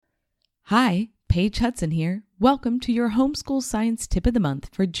Hi, Paige Hudson here. Welcome to your Homeschool Science Tip of the Month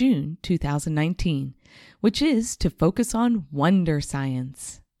for June 2019, which is to focus on wonder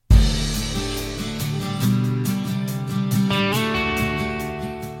science. I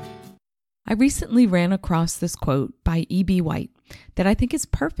recently ran across this quote by E.B. White that I think is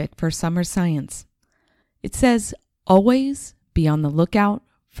perfect for summer science. It says, "Always be on the lookout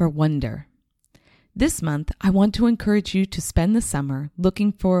for wonder." This month, I want to encourage you to spend the summer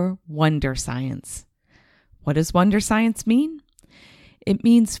looking for wonder science. What does wonder science mean? It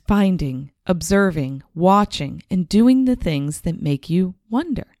means finding, observing, watching, and doing the things that make you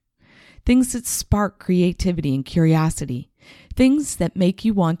wonder. Things that spark creativity and curiosity. Things that make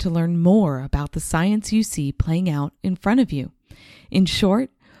you want to learn more about the science you see playing out in front of you. In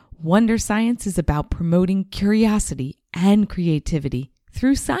short, wonder science is about promoting curiosity and creativity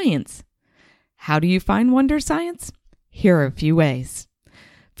through science. How do you find wonder science? Here are a few ways.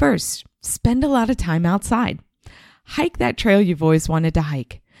 First, spend a lot of time outside. Hike that trail you've always wanted to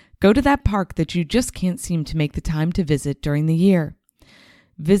hike. Go to that park that you just can't seem to make the time to visit during the year.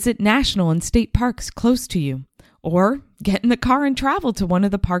 Visit national and state parks close to you. Or get in the car and travel to one of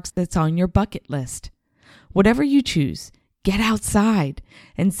the parks that's on your bucket list. Whatever you choose, get outside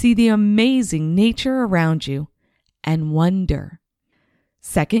and see the amazing nature around you and wonder.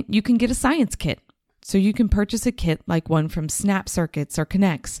 Second, you can get a science kit. So you can purchase a kit like one from Snap Circuits or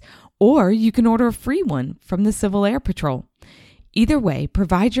K'NEX, or you can order a free one from the Civil Air Patrol. Either way,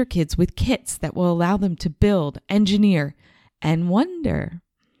 provide your kids with kits that will allow them to build, engineer, and wonder.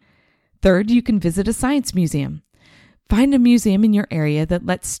 Third, you can visit a science museum. Find a museum in your area that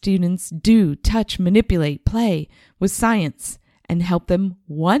lets students do, touch, manipulate, play with science and help them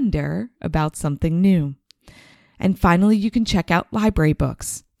wonder about something new. And finally, you can check out library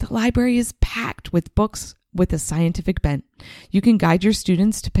books. The library is packed with books with a scientific bent. You can guide your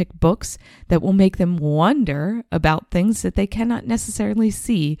students to pick books that will make them wonder about things that they cannot necessarily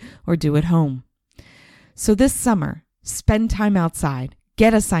see or do at home. So this summer, spend time outside,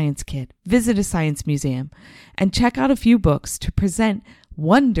 get a science kit, visit a science museum, and check out a few books to present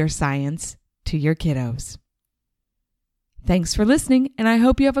wonder science to your kiddos. Thanks for listening, and I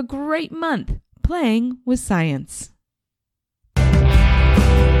hope you have a great month playing with science.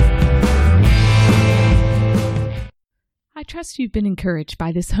 I trust you've been encouraged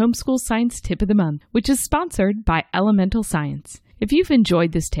by this Homeschool Science Tip of the Month, which is sponsored by Elemental Science. If you've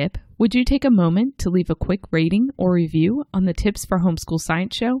enjoyed this tip, would you take a moment to leave a quick rating or review on the Tips for Homeschool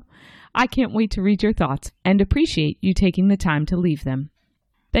Science show? I can't wait to read your thoughts and appreciate you taking the time to leave them.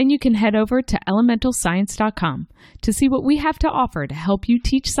 Then you can head over to elementalscience.com to see what we have to offer to help you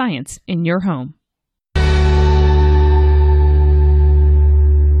teach science in your home.